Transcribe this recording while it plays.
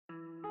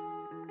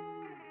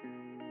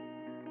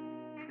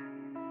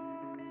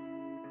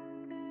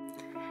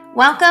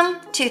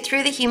Welcome to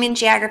Through the Human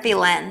Geography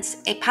Lens,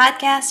 a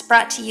podcast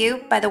brought to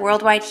you by the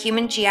Worldwide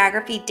Human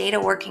Geography Data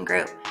Working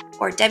Group,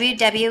 or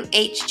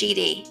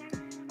WWHGD.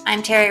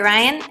 I'm Terry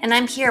Ryan, and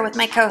I'm here with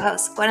my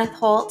co-host Gwyneth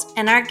Holt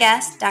and our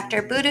guest,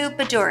 Dr. Budhu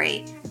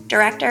Bhaduri,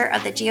 Director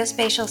of the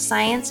Geospatial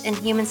Science and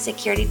Human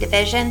Security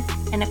Division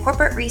and a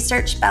Corporate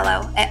Research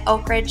Fellow at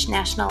Oak Ridge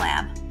National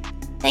Lab.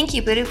 Thank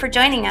you, Budhu, for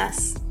joining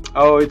us.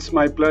 Oh, it's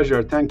my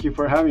pleasure. Thank you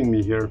for having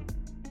me here.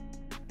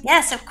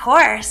 Yes, of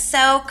course.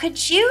 So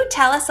could you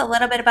tell us a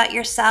little bit about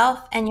yourself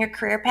and your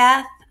career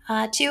path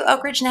to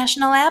Oak Ridge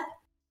National Lab?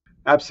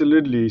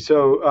 Absolutely.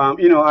 So,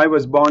 I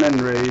was born and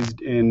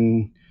raised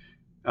in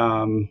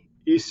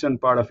eastern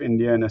part of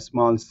India in a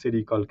small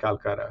city called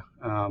Calcutta.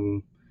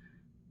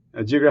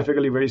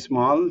 Geographically very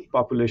small,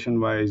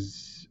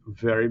 population-wise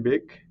very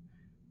big,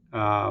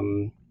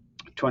 20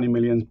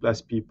 million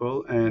plus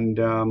people. And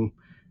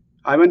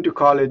I went to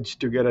college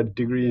to get a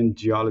degree in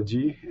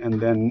geology, and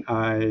then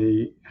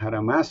I had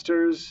a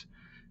bachelor's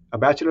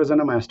and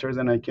a master's,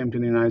 and I came to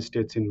the United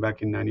States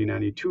back in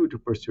 1992 to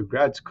pursue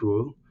grad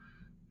school.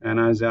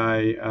 And as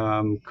I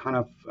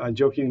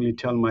jokingly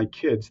tell my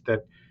kids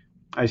that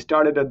I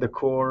started at the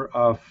core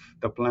of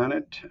the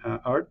planet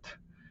Earth,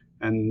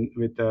 and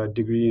with a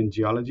degree in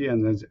geology,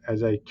 and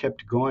as I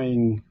kept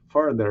going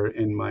further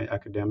in my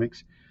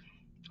academics,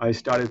 I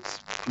started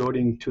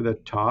floating to the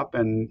top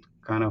and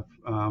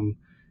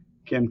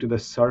came to the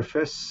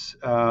surface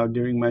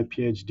during my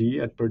PhD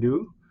at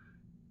Budhu.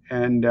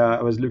 And I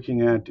was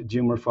looking at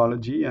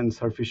geomorphology and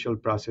surficial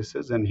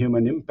processes and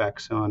human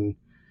impacts on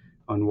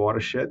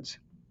watersheds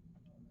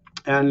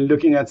and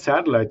looking at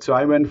satellites. So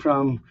I went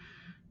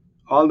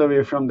all the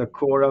way from the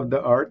core of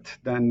the Earth,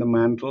 then the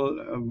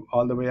mantle,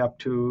 all the way up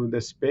to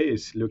the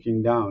space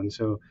looking down.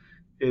 So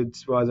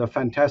it was a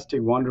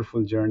fantastic,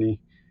 wonderful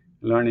journey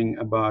learning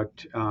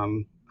about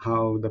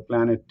how the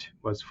planet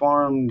was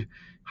formed,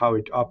 how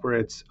it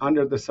operates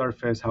under the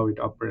surface, how it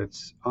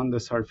operates on the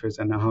surface,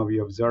 and how we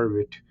observe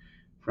it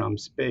from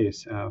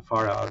space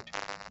far out.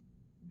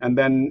 And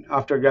then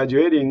after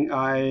graduating,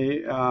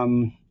 I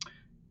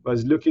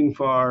was looking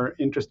for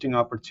interesting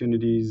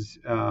opportunities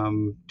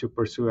to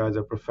pursue as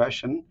a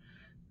profession.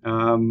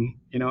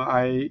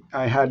 I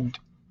had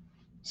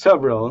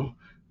several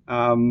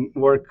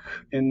work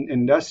in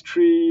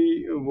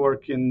industry,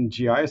 work in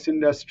GIS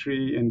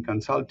industry, in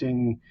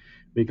consulting,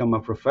 become a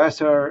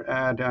professor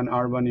at an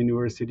urban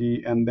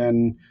university, and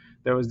then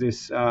there was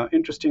this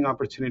interesting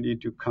opportunity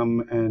to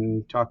come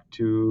and talk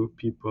to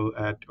people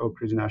at Oak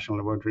Ridge National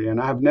Laboratory.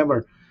 And I have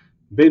never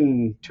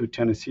been to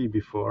Tennessee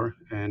before,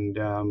 and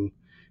I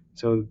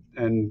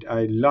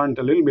learned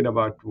a little bit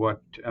about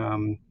what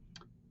the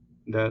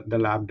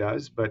lab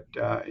does. But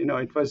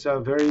it was a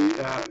very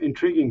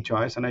intriguing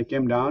choice, and I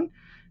came down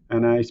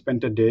and I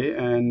spent a day,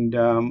 and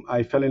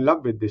I fell in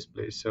love with this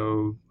place.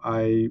 So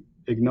I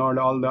ignored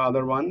all the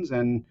other ones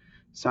and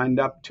signed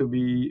up to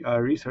be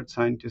a research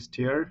scientist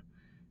here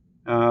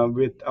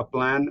with a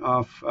plan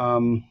of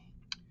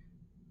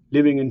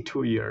living in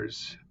 2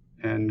 years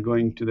and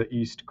going to the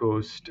East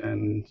Coast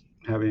and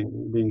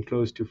being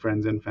close to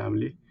friends and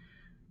family.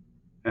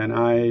 And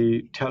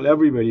I tell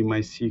everybody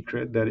my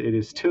secret that it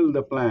is still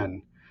the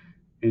plan.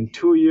 In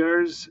 2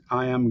 years,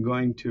 I am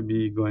going to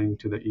be going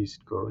to the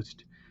East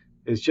Coast.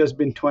 It's just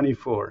been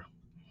 24.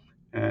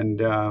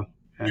 And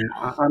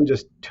I'm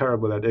just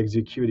terrible at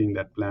executing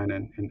that plan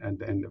at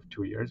the end of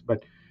 2 years.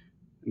 But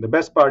the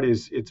best part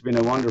is it's been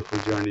a wonderful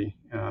journey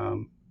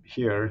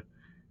here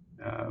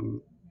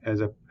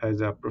as a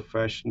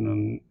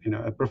professional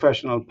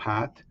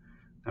path,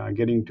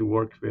 getting to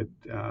work with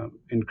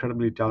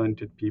incredibly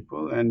talented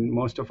people, and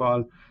most of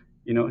all,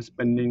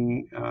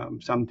 spending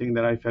something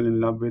that I fell in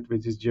love with,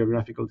 which is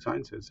geographical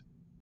sciences.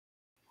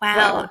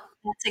 Wow,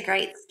 that's a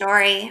great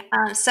story.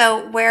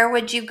 So where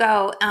would you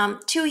go?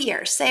 2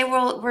 years. Say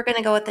we're going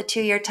to go with the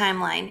 2-year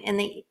timeline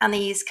on the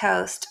East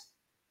Coast.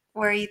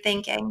 Where are you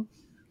thinking?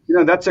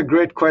 That's a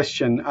great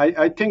question.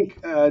 I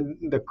think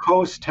the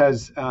coast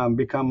has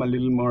become a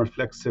little more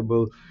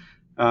flexible.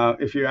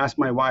 If you ask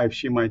my wife,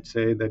 she might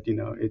say that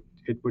it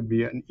would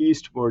be an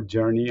eastward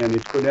journey, and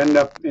it could end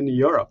up in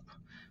Europe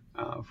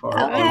for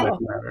all that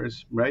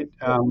matters, right?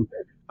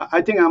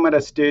 I think I'm at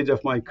a stage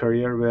of my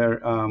career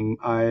where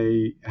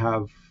I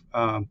have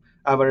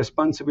a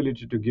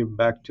responsibility to give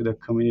back to the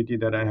community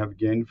that I have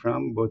gained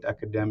from, both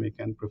academic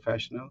and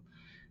professional.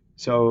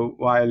 So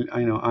while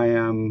I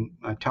am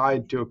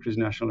tied to Oak Ridge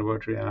National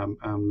Laboratory, and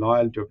I'm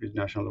loyal to Oak Ridge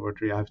National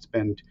Laboratory, I have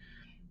spent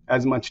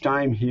as much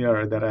time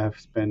here that I have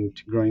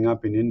spent growing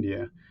up in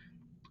India.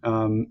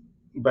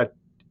 But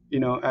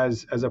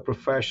as a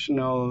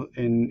professional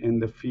in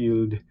the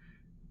field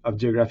of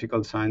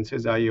geographical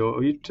sciences, I owe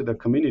it to the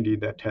community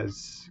that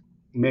has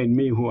made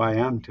me who I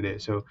am today.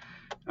 So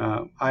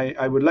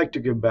I would like to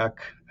give back.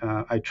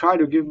 I try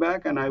to give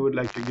back, and I would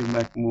like to give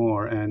back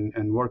more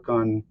and work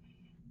on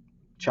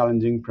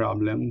challenging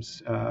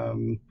problems,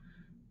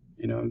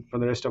 for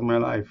the rest of my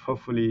life,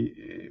 hopefully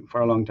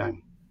for a long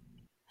time.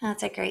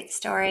 That's a great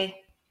story.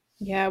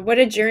 Yeah, what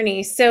a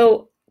journey.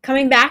 So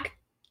coming back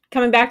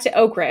to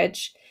Oak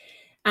Ridge,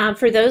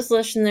 For those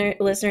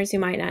listeners who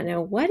might not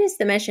know, what is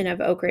the mission of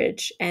Oak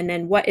Ridge, and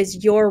then what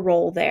is your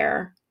role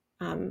there?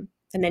 And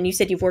then you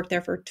said you've worked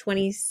there for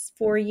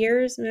 24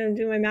 years. Am I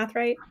doing my math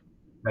right?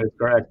 That is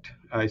correct.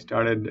 I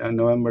started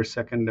November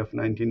 2nd of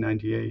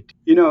 1998.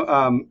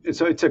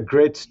 So it's a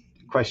great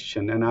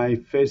question, and I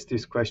face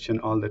this question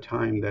all the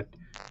time that,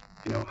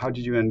 how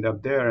did you end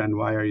up there and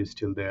why are you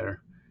still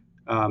there?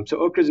 So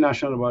Oak Ridge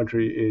National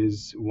Laboratory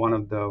is one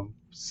of the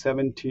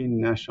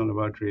 17 national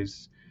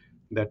laboratories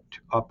that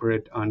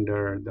operate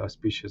under the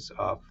auspices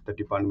of the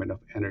Department of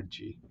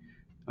Energy.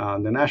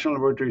 The National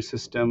Laboratory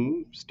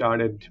System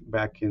started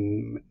back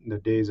in the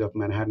days of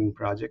Manhattan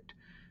Project.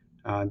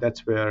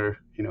 That's where,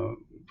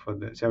 for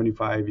the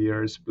 75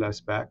 years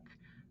plus back,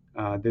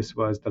 this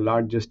was the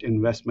largest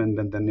investment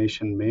that the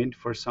nation made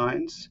for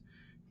science,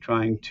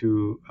 trying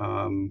to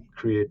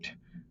create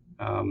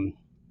um,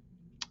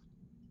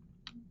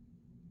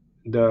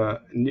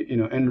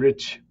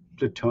 enrich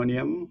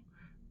plutonium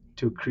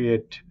to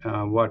create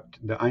what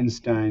the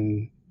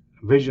Einstein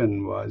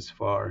vision was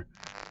for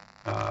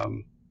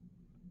um,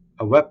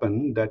 a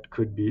weapon that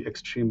could be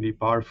extremely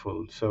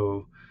powerful.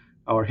 So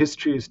our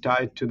history is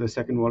tied to the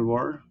Second World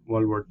War,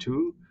 World War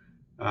II,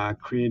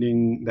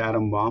 creating the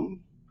atom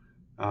bomb.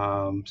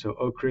 So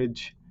Oak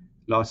Ridge,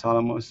 Los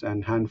Alamos,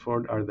 and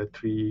Hanford are the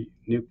three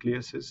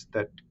nucleuses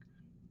that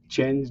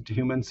changed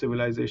human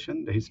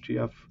civilization, the history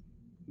of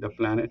the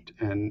planet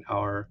and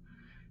our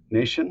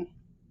nation.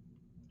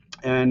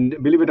 And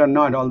believe it or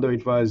not, although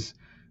it was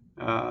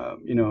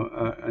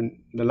the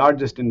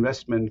largest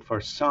investment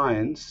for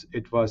science,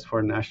 it was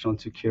for national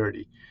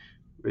security,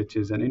 which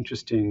is an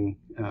interesting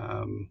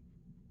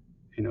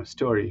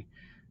story.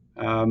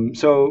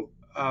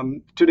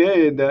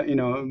 Today,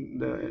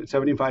 the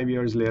 75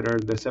 years later,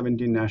 the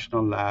 17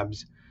 national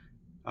labs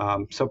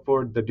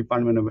support the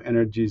Department of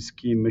Energy's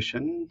key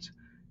missions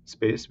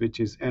space, which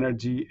is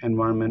energy,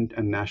 environment,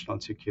 and national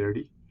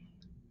security.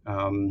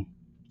 Um,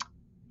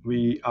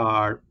 we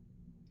are,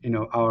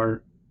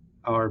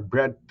 our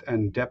breadth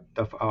and depth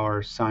of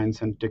our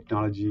science and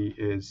technology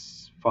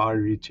is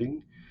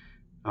far-reaching.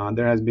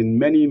 There has been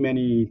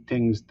many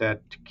things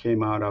that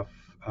came out of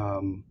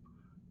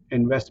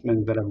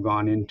investments that have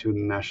gone into the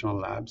national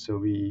lab. So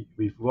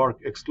we've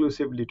worked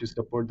exclusively to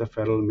support the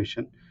federal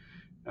mission,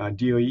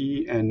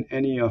 DOE, and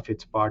any of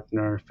its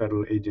partner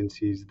federal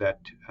agencies that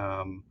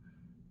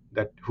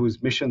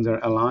whose missions are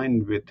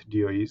aligned with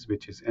DOE's,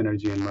 which is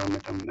energy,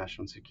 environment, and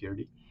national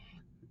security.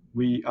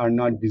 We are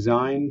not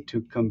designed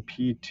to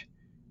compete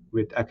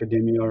with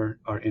academia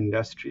or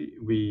industry.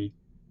 We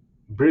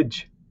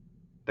bridge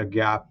the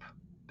gap,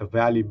 the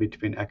valley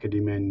between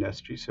academia and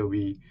industry. So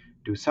we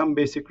do some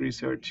basic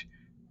research,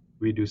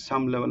 we do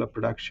some level of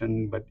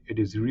production, but it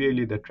is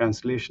really the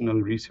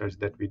translational research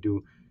that we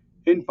do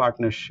in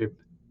partnership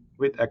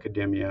with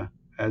academia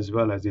as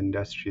well as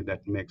industry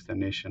that makes the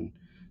nation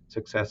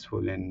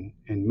successful in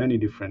many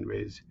different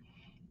ways.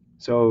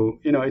 So,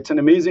 it's an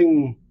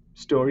amazing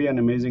story, an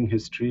amazing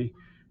history.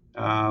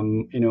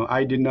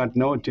 I did not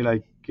know till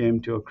I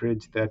came to Oak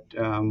Ridge that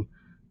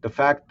the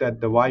fact that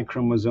the Y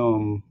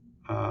chromosome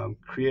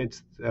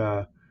creates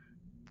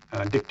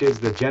dictates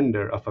the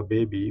gender of a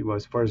baby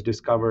was first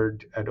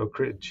discovered at Oak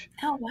Ridge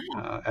Oh,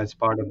 wow. as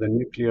part of the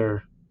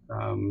nuclear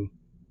um,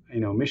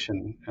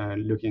 mission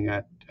looking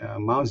at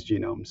mouse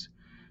genomes.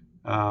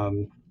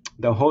 Um,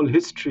 the whole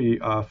history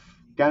of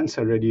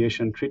cancer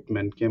radiation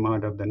treatment came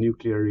out of the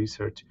nuclear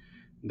research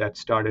that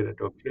started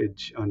at Oak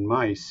Ridge on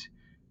mice.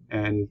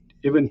 And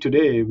even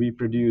today, we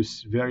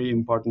produce very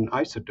important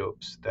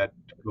isotopes that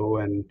go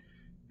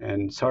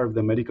and serve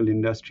the medical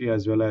industry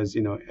as well as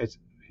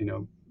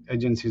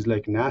agencies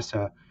like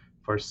NASA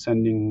for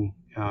sending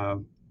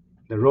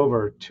the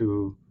rover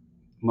to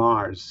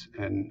Mars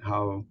and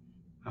how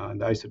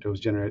the isotopes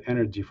generate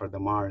energy for the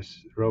Mars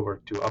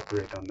rover to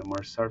operate on the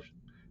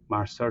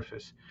Mars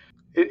surface.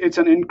 It's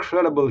an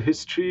incredible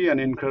history, an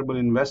incredible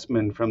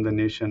investment from the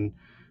nation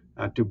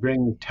to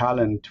bring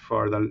talent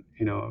for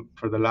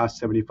the last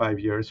 75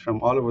 years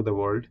from all over the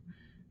world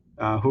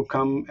who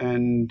come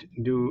and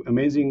do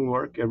amazing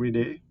work every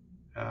day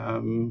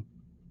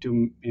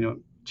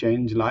to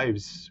change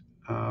lives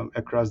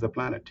across the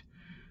planet.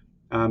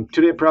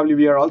 Today, probably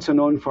we are also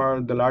known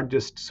for the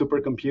largest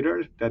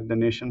supercomputer that the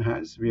nation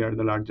has. We are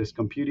the largest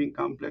computing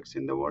complex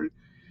in the world.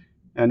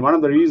 And one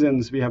of the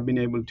reasons we have been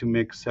able to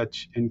make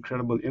such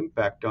incredible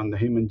impact on the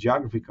human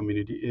geography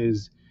community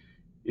is,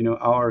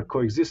 our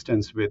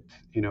coexistence with,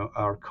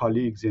 our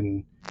colleagues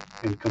in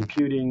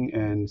computing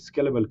and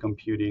scalable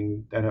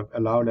computing that have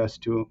allowed us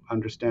to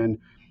understand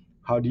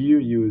how do you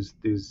use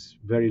these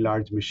very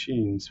large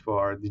machines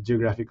for the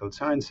geographical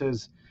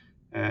sciences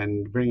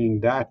and bringing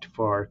that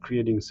for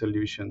creating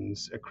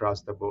solutions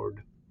across the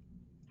board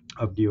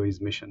of DOE's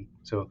mission.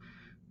 So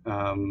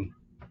um,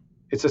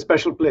 it's a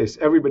special place.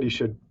 Everybody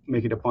should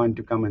make it a point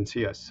to come and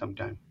see us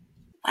sometime.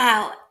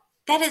 Wow,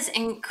 that is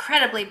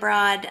incredibly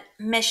broad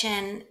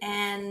mission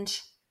and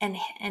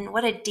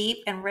what a deep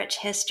and rich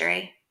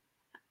history.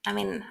 I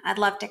mean, I'd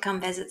love to come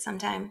visit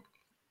sometime.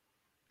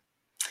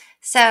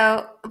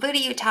 So, Budhu,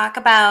 you talk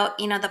about,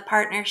 the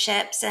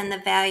partnerships and the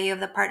value of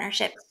the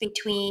partnerships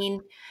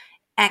between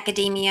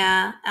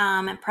academia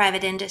and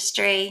private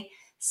industry.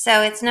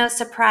 So it's no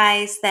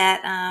surprise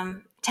that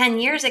 10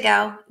 years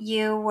ago,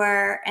 you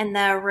were in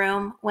the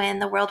room when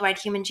the Worldwide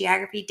Human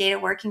Geography Data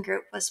Working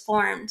Group was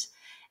formed.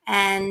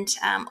 And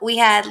we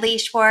had Lee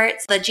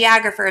Schwartz, the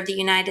geographer of the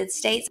United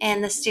States,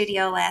 in the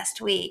studio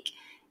last week.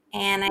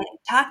 And I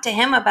talked to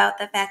him about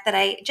the fact that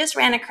I just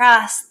ran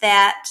across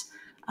that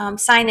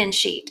sign-in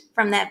sheet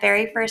from that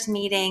very first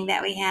meeting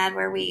that we had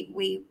where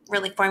we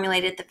really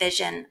formulated the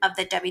vision of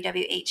the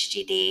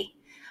WWHGD.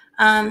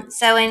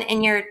 So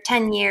in your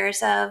 10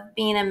 years of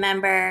being a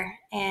member,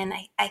 and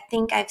I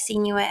think I've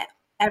seen you at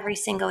every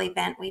single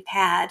event we've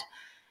had,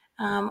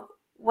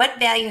 what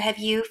value have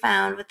you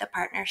found with the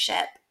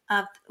partnership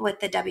with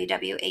the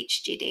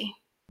WWHGD?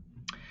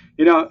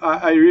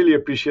 I really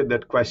appreciate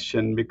that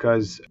question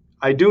because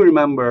I do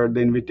remember the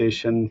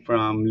invitation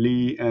from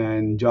Lee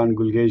and John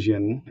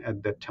Gulgazian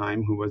at that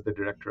time, who was the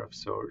director of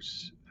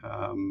Source.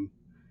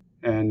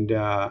 And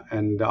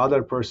the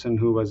other person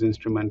who was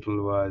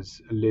instrumental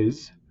was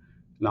Liz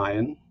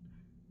Lyon.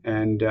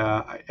 And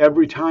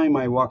every time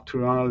I walk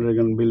through Ronald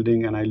Reagan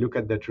Building and I look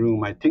at that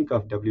room, I think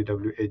of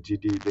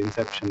WWHGD, the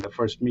inception, the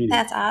first meeting.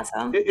 That's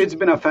awesome. It's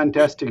been a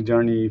fantastic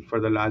journey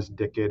for the last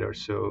decade or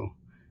so.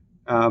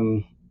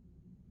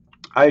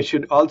 I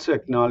should also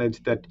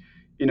acknowledge that,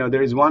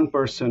 there is one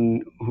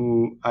person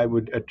who I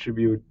would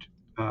attribute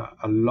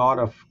a lot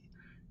of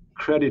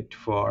credit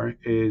for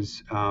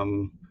is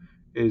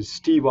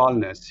Steve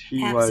Allness.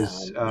 He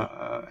was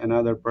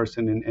another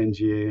person in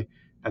NGA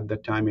at the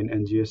time, in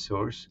NGA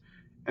Source.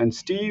 And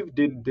Steve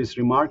did this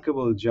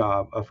remarkable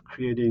job of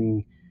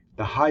creating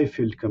the high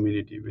field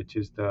community, which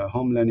is the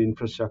Homeland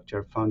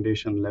Infrastructure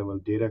Foundation level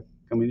data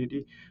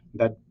community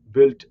that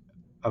built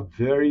a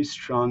very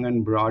strong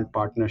and broad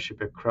partnership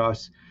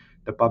across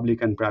the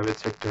public and private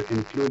sector,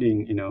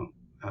 including,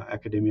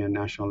 academia and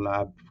national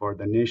lab for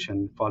the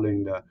nation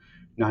following the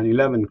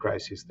 9/11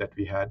 crisis that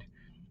we had.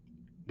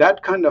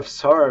 That kind of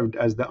served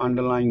as the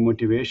underlying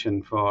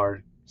motivation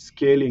for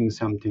scaling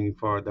something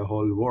for the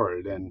whole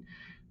world. And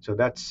so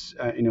that's,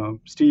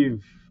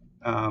 Steve,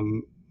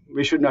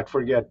 we should not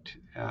forget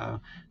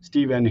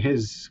Steve and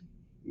his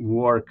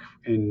work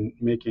in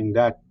making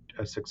that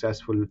a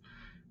successful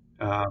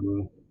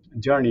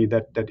journey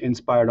that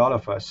inspired all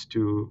of us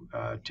to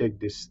take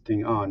this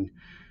thing on.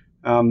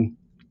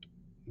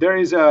 There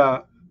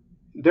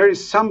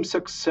is some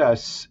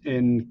success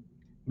in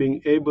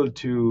being able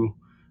to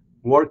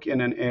work in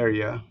an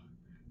area,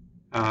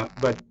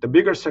 but the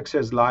bigger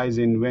success lies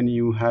in when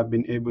you have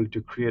been able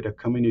to create a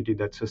community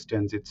that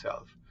sustains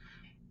itself,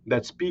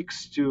 that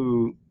speaks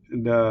to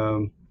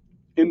the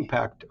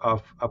impact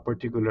of a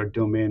particular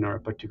domain or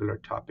a particular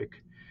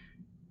topic.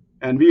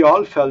 And we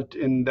all felt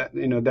in that,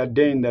 that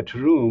day in that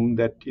room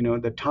that,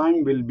 the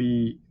time will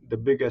be the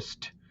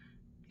biggest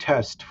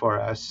test for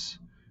us,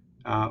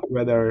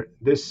 whether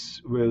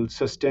this will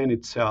sustain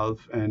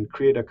itself and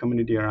create a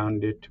community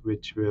around it,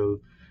 which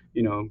will,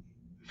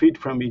 feed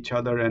from each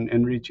other and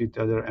enrich each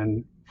other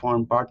and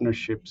form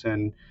partnerships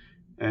and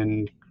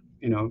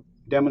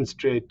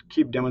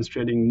keep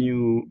demonstrating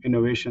new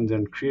innovations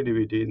and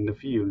creativity in the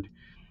field.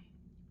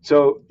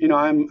 So,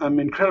 I'm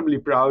incredibly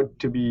proud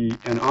to be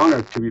and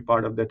honored to be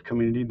part of that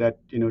community that,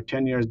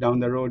 10 years down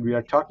the road, we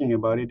are talking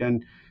about it,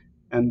 and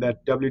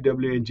that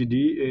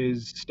WWHGD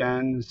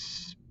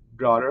stands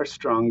broader,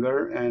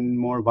 stronger, and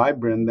more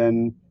vibrant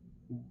than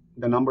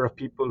the number of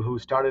people who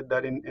started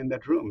that in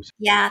that room.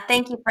 Yeah,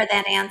 thank you for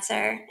that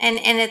answer. And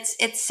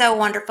it's so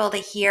wonderful to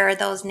hear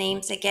those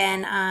names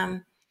again.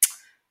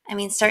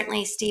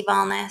 Certainly Steve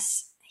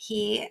Allness,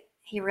 he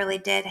really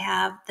did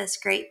have this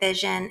great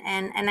vision,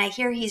 and I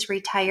hear he's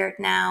retired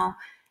now.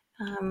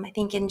 I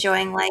think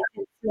enjoying life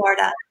in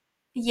Florida.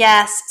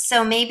 Yes,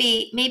 so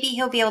maybe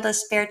he'll be able to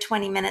spare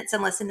 20 minutes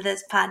and listen to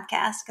this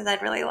podcast, because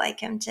I'd really like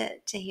him to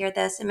hear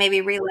this and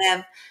maybe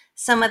relive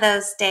some of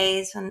those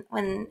days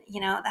when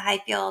the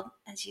Highfield,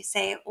 as you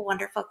say, a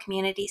wonderful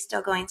community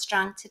still going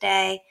strong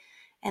today.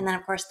 And then,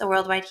 of course, the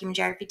Worldwide Human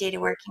Geography Data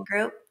Working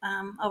Group,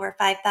 over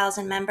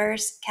 5,000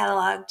 members,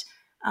 cataloged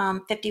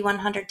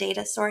 5,100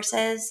 data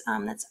sources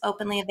that's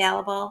openly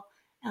available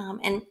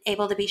and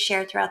able to be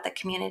shared throughout the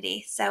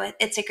community. So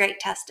it's a great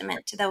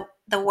testament to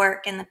the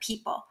work and the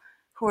people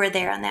who were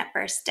there on that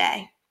first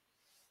day.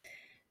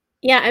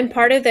 Yeah, and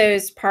part of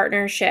those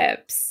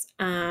partnerships,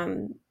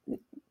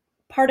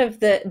 part of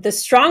the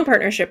strong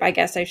partnership, I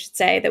guess I should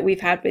say, that we've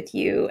had with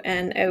you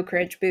and Oak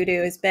Ridge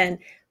Budhu has been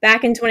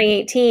back in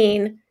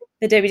 2018,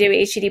 the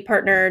WWHGD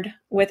partnered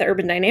with the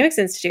Urban Dynamics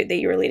Institute that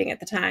you were leading at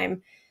the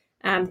time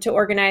to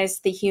organize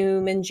the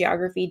Human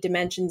Geography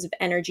Dimensions of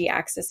Energy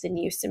Access and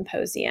Use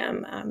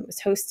Symposium. It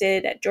was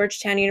hosted at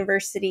Georgetown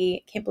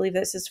University. Can't believe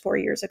this is 4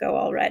 years ago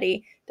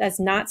already. Does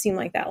not seem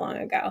like that long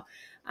ago.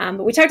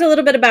 But we talked a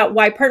little bit about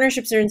why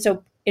partnerships are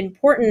so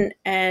important,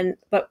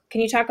 but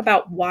can you talk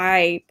about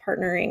why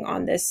partnering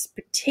on this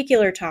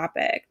particular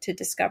topic to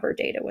discover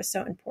data was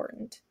so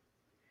important?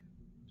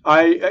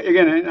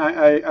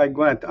 I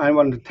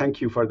want to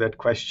thank you for that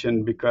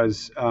question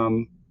because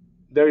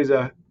there is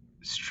a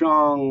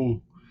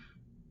strong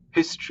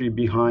history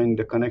behind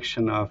the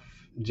connection of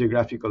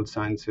geographical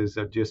sciences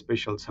or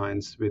geospatial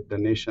science with the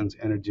nation's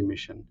energy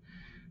mission.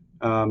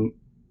 Um,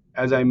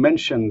 as I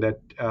mentioned, that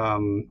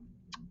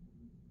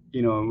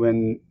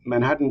when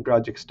Manhattan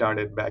Project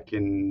started back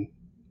in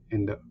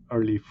the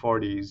early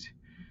 40s,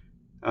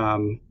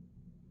 um,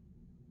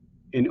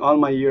 in all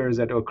my years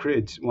at Oak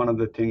Ridge, one of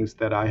the things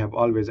that I have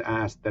always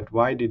asked that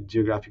why did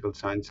geographical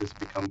sciences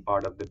become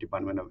part of the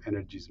Department of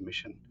Energy's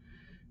mission,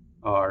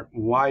 or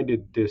why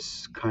did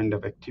this kind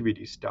of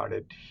activity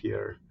started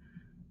here?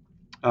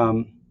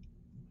 Um,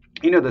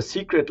 the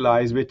secret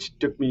lies, which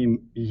took me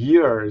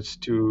years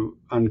to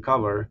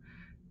uncover,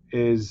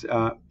 is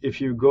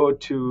if you go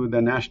to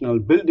the National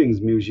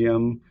Buildings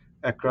Museum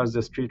across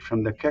the street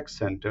from the Keck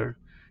Center,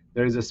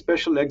 there is a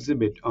special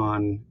exhibit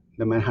on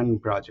the Manhattan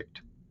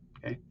Project.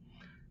 Okay?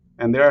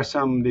 And there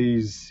are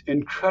these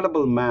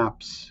incredible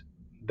maps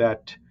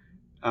that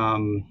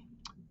um,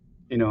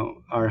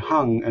 are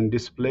hung and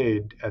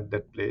displayed at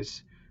that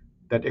place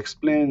that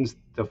explains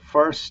the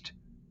first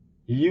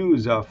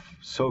use of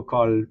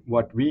so-called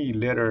what we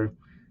later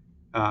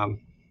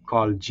um,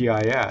 called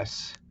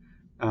GIS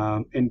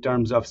in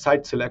terms of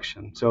site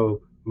selection.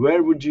 So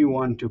where would you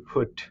want to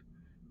put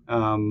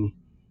um,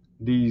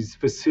 these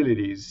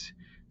facilities?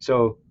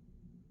 So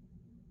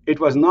it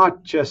was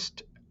not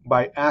just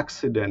by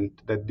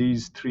accident that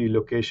these three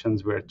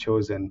locations were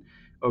chosen: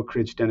 Oak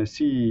Ridge,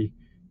 Tennessee,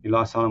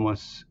 Los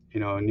Alamos,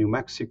 New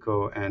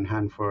Mexico, and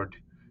Hanford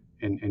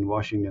in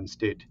Washington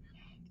State.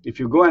 If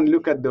you go and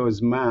look at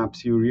those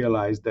maps, you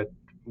realize that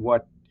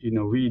what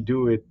we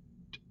do it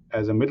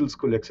as a middle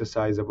school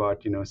exercise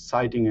about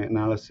siting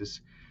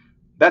analysis.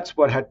 That's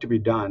what had to be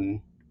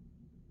done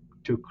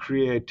to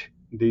create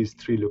these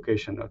three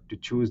locations or to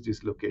choose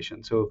this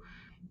location. So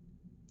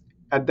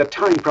at the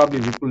time,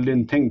 probably people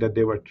didn't think that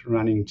they were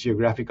running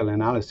geographical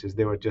analysis.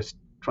 They were just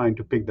trying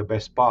to pick the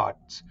best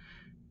spots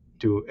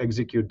to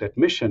execute that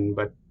mission.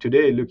 But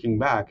today, looking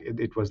back,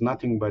 it was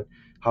nothing but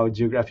how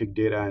geographic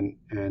data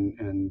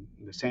and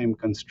the same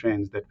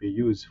constraints that we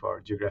use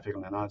for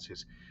geographical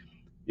analysis,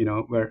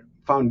 were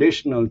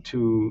foundational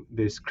to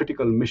this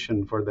critical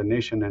mission for the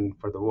nation and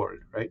for the world,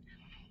 right?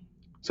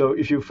 So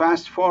if you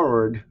fast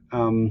forward,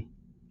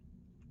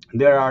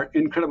 there are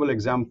incredible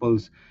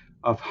examples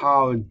of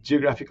how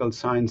geographical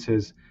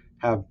sciences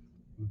have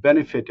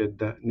benefited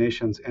the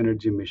nation's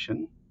energy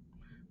mission.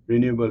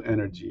 Renewable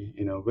energy,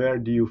 where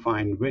do you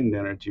find wind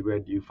energy? Where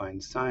do you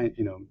find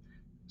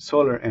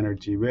solar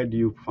energy? Where do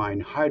you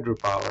find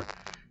hydropower?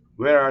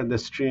 Where are the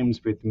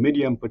streams with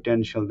medium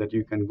potential that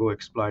you can go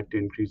exploit to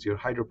increase your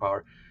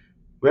hydropower?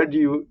 Where do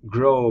you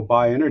grow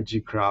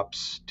bioenergy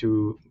crops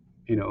to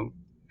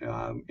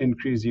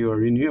increase your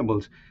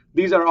renewables?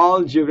 These are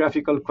all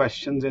geographical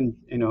questions, and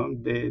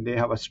they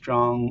have a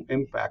strong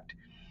impact.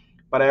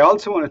 But I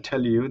also want to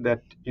tell you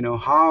that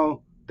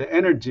how the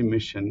energy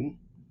mission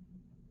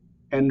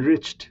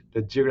enriched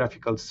the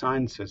geographical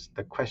sciences,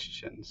 the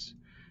questions,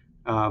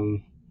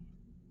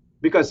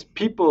 because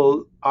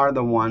people are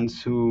the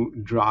ones who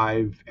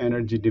drive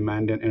energy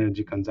demand and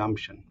energy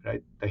consumption,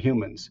 right? The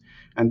humans.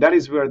 And that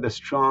is where the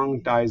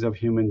strong ties of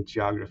human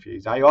geography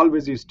is. I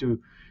always used to,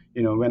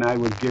 when I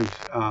would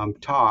give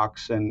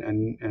talks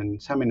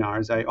and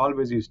seminars, I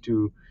always used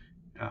to,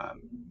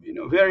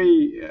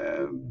 very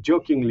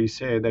jokingly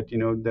say that,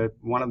 that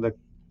one of the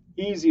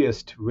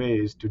easiest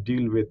ways to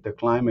deal with the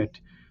climate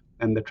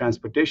and the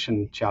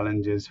transportation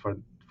challenges for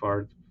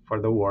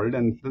the world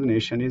and the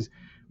nation is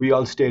we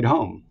all stayed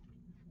home.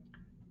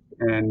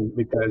 And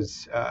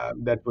because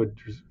that would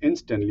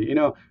instantly,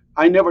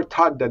 I never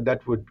thought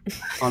that would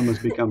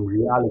almost become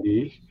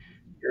reality.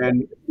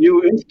 And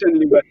you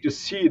instantly got to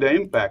see the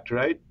impact,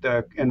 right?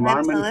 The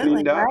environment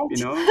Absolutely, cleaned up,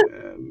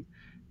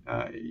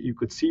 right. you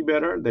could see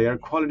better, the air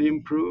quality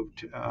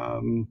improved.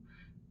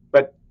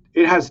 But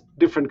it has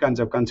different kinds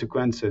of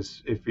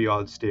consequences if we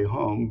all stay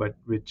home, but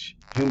which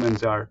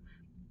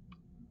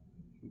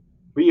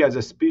we as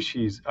a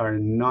species are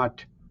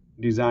not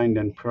designed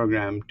and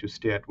programmed to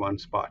stay at one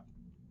spot.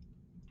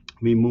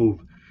 We move.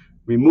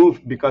 We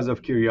move because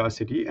of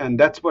curiosity, and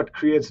that's what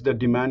creates the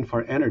demand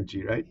for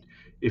energy, right?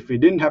 If we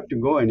didn't have to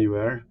go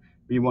anywhere,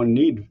 we won't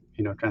need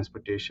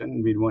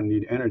transportation. We won't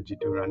need energy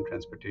to run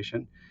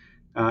transportation.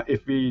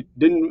 If we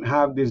didn't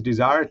have this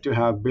desire to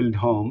have build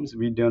homes,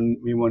 we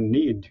won't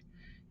need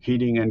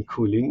heating and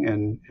cooling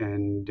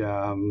and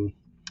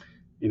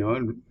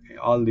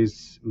all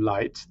these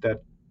lights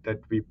that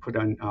we put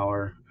on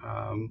our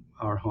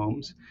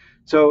homes.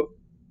 So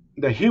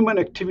the human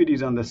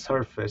activities on the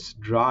surface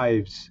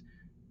drives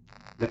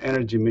the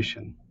energy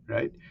mission,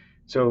 right?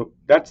 So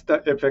that's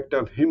the effect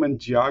of human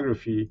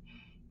geography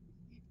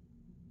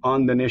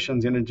on the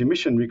nation's energy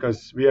mission,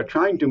 because we are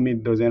trying to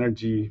meet those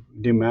energy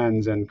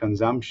demands and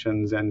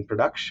consumptions and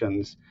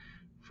productions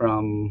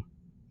from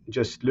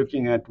just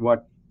looking at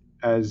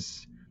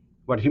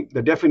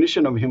the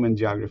definition of human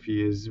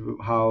geography is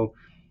how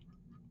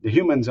the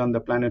humans on the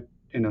planet,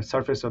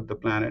 surface of the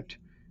planet,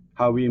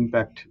 how we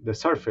impact the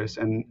surface,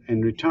 and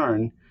in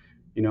return,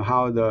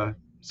 how the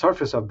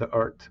surface of the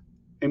earth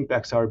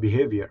impacts our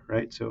behavior,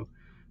 right? So,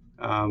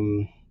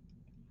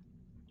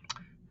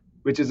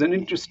 which is an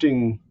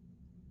interesting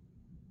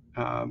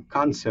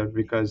concept,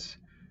 because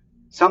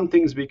some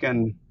things we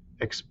can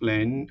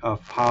explain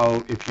of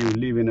how, if you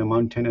live in a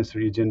mountainous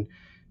region,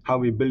 how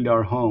we build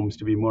our homes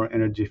to be more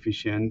energy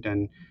efficient.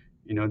 And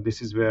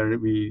this is where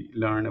we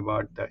learn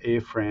about the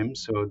A-frame,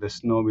 so the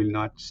snow will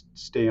not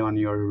stay on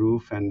your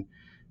roof, and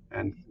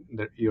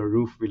your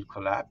roof will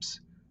collapse.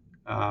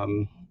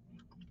 um,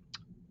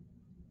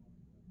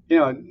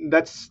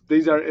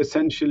 these are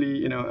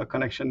essentially a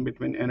connection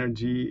between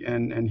energy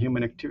and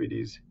human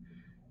activities.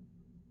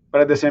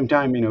 But at the same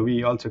time,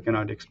 we also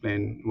cannot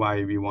explain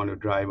why we want to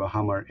drive a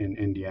Hummer in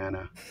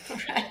Indiana.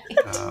 Right.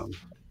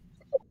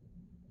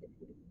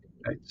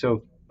 Right?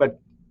 So, but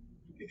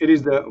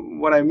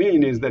what I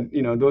mean is that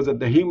those are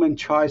the human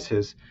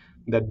choices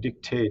that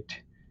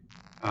dictate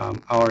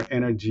our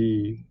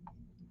energy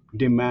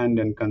demand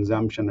and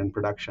consumption and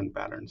production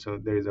patterns. So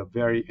there is a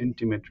very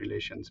intimate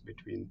relations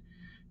between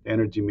the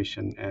energy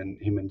mission and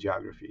human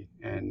geography,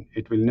 and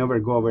it will never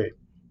go away.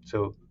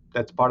 So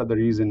that's part of the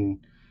reason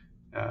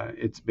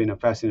it's been a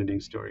fascinating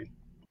story.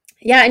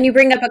 Yeah, and you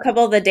bring up a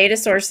couple of the data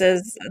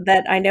sources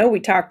that I know we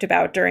talked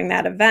about during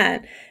that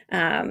event.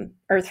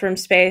 Earth from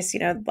space,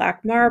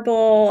 black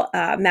marble,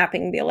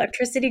 mapping the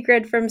electricity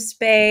grid from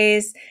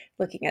space,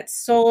 looking at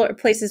solar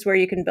places where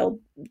you can build,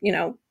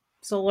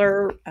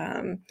 solar.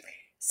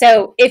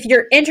 So if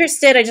you're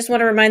interested, I just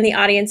want to remind the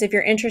audience, if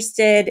you're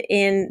interested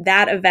in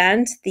that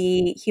event,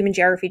 the Human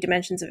Geography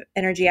Dimensions of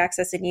Energy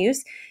Access and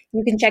Use,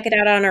 you can check it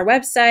out on our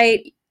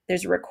website.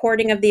 There's a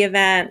recording of the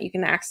event. You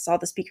can access all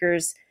the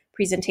speakers'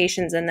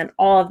 presentations and then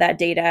all of that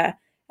data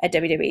at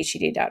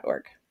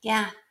www.hgd.org.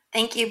 Yeah.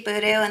 Thank you,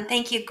 Budhu, and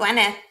thank you,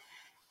 Gwyneth.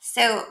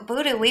 So,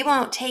 Budhu, we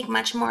won't take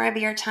much more of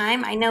your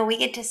time. I know we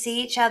get to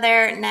see each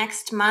other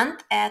next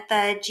month at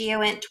the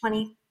GeoInt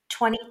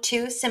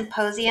 2022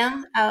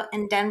 Symposium out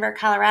in Denver,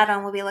 Colorado,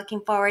 and we'll be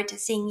looking forward to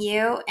seeing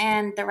you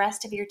and the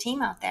rest of your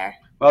team out there.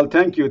 Well,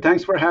 thank you.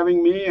 Thanks for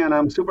having me, and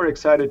I'm super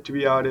excited to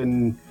be out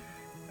in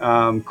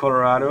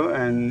Colorado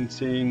and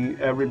seeing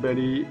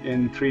everybody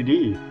in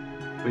 3D,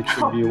 which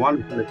would be a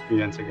wonderful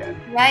experience again.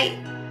 Right.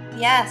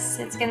 Yes,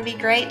 it's going to be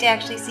great to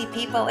actually see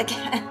people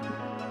again.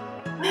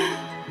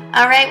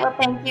 All right. Well,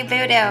 thank you,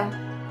 Budhu.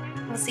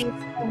 We'll see you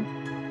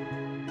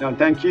soon. No,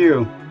 thank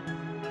you.